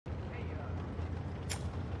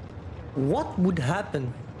What would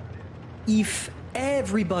happen if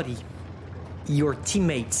everybody, your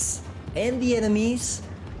teammates and the enemies,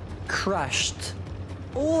 crashed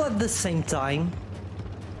all at the same time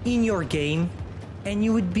in your game, and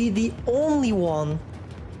you would be the only one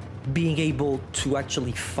being able to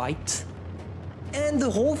actually fight? And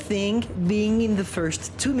the whole thing being in the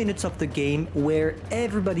first 2 minutes of the game where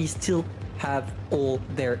everybody still have all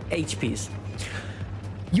their HPs.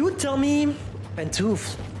 You would tell me,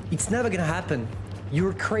 Pantoufleee, it's never gonna happen.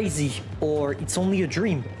 You're crazy, or it's only a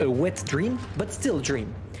dream, a wet dream, but still a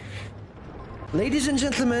dream. Ladies and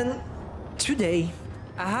gentlemen, today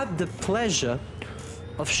I have the pleasure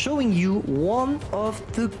of showing you one of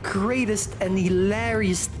the greatest and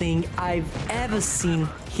hilarious thing I've ever seen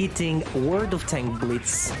hitting World of Tanks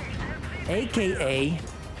Blitz, aka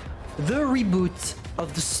the reboot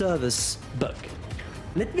of the service bug.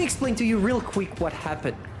 Let me explain to you real quick what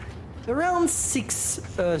happened. Around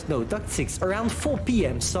around 4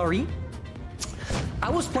 p.m, sorry, I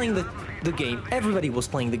was playing the game, everybody was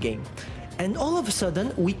playing the game, and all of a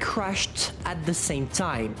sudden we crashed at the same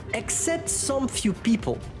time, except some few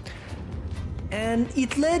people. And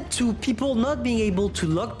it led to people not being able to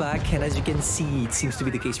log back, and as you can see, it seems to be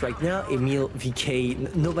the case right now. Emil,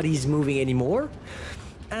 VK, nobody's moving anymore.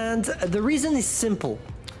 And the reason is simple.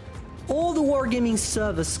 All the Wargaming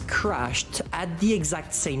servers crashed at the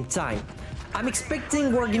exact same time. I'm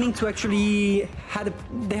expecting Wargaming to actually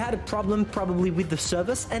they had a problem probably with the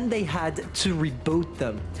servers, and they had to reboot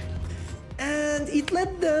them. And it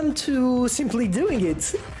led them to simply doing it,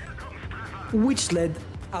 which led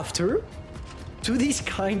after to these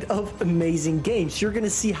kind of amazing games. You're gonna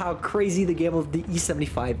see how crazy the game of the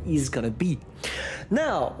E75 is gonna be.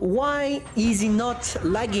 Now, why is he not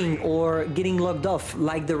lagging or getting logged off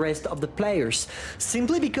like the rest of the players?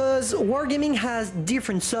 Simply because Wargaming has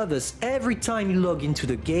different servers every time you log into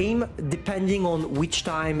the game, depending on which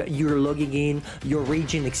time you're logging in, your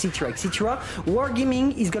region, etc, etc.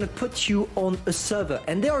 Wargaming is gonna put you on a server,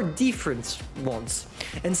 and there are different ones.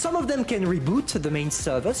 And some of them can reboot the main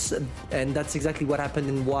servers, and that's exactly what happened,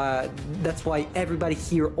 and that's why everybody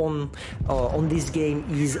here on this game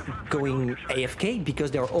is going AFK,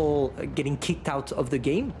 because they're all getting kicked out of the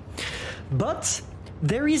game. But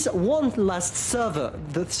there is one last server,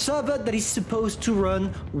 the server that is supposed to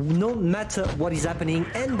run no matter what is happening,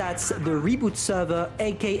 and that's the reboot server,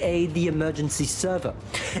 aka the emergency server.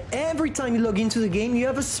 Every time you log into the game, you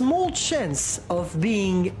have a small chance of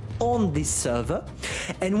being on this server,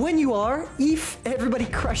 and when you are, if everybody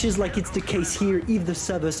crashes like it's the case here, if the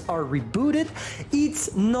servers are rebooted,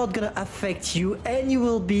 it's not gonna affect you, and you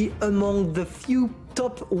will be among the few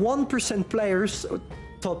top 1% players,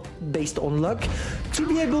 top based on luck, to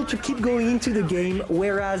be able to keep going into the game,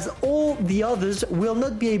 whereas all the others will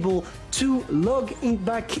not be able to log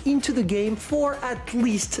back into the game for at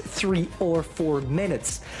least 3 or 4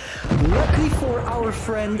 minutes. Luckily for our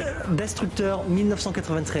friend Destructeur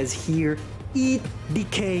 1993 here, it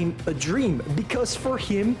became a dream, because for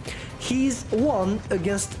him, he's won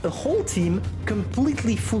against a whole team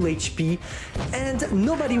completely full HP, and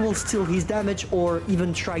nobody will steal his damage or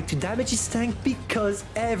even try to damage his tank, because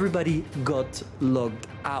everybody got logged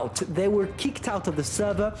out. They were kicked out of the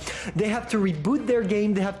server, they have to reboot their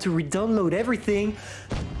game, they have to re-download everything,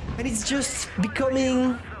 and it's just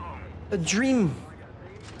becoming a dream.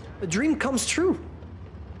 A dream comes true.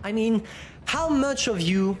 I mean, how much of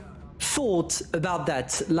you thought about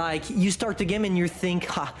that? Like, you start the game and you think,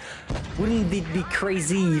 wouldn't it be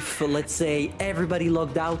crazy if, let's say, everybody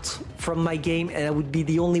logged out from my game and I would be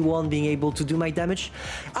the only one being able to do my damage?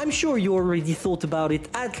 I'm sure you already thought about it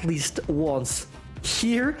at least once.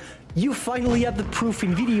 Here, you finally have the proof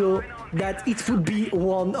in video that it would be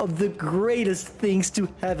one of the greatest things to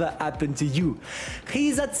ever happen to you.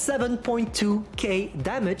 He's at 7.2k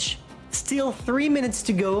damage, still 3 minutes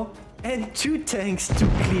to go, and 2 tanks to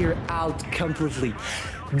clear out completely.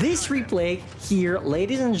 This replay here,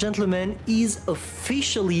 ladies and gentlemen, is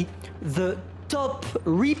officially the top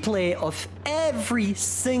replay of every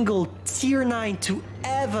single tier 9 to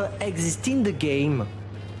ever exist in the game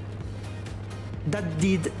that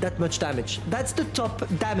did that much damage. That's the top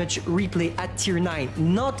damage replay at tier 9.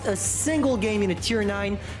 Not a single game in a tier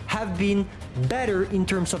 9 have been better in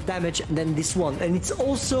terms of damage than this one. And it's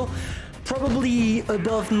also probably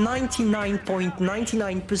above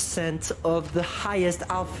 99.99% of the highest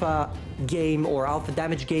alpha game or alpha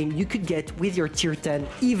damage game you could get with your tier 10,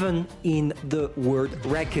 even in the world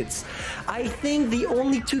records. I think the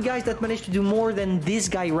only two guys that managed to do more than this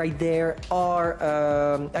guy right there are,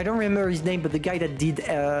 I don't remember his name, but the guy that did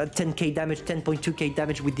 10k damage, 10.2k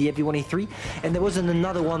damage with the heavy-183, and there was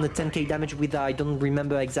another one, the 10k damage with, I don't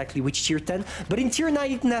remember exactly which tier 10, but in tier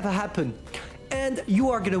 9 it never happened. And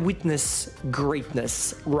you are gonna witness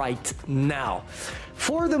greatness right now.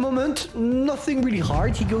 For the moment, nothing really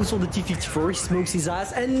hard. He goes for the T-54, he smokes his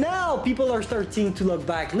ass, and now people are starting to look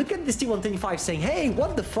back. Look at this T-125 saying, hey,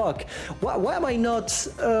 what the fuck? Why am I not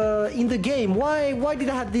in the game? Why did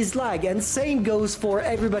I have this lag? And same goes for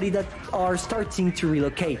everybody that are starting to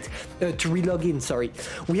relocate, to relog in, sorry.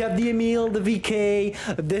 We have the Emil, the VK,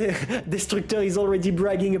 the Destructor is already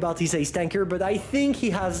bragging about his ace tanker, but I think he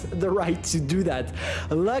has the right to do that.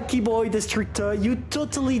 Lucky boy, Destructor, you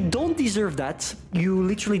totally don't deserve that. You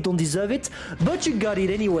literally don't deserve it, but you got it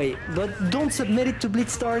anyway. But don't submit it to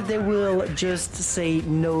Blitzstar, they will just say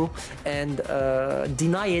no and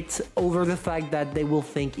deny it over the fact that they will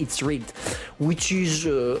think it's rigged, which is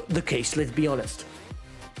the case, let's be honest.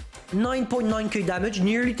 9.9k damage,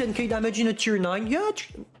 nearly 10k damage in a tier 9, yeah,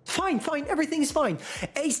 fine, everything is fine.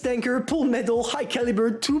 Ace tanker, pull medal, high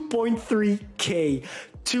caliber, 2.3k.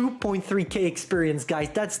 2.3k experience, guys.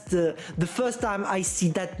 That's the first time I see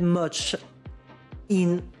that much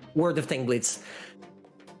in World of Tank Blitz.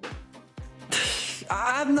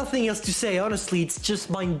 I have nothing else to say, honestly, it's just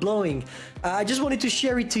mind-blowing. I just wanted to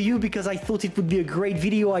share it to you because I thought it would be a great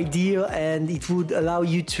video idea and it would allow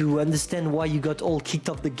you to understand why you got all kicked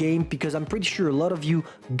off the game, because I'm pretty sure a lot of you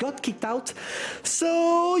got kicked out.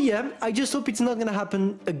 So yeah, I just hope it's not gonna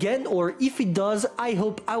happen again, or if it does, I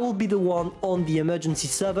hope I will be the one on the emergency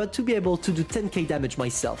server to be able to do 10k damage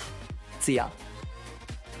myself. See ya.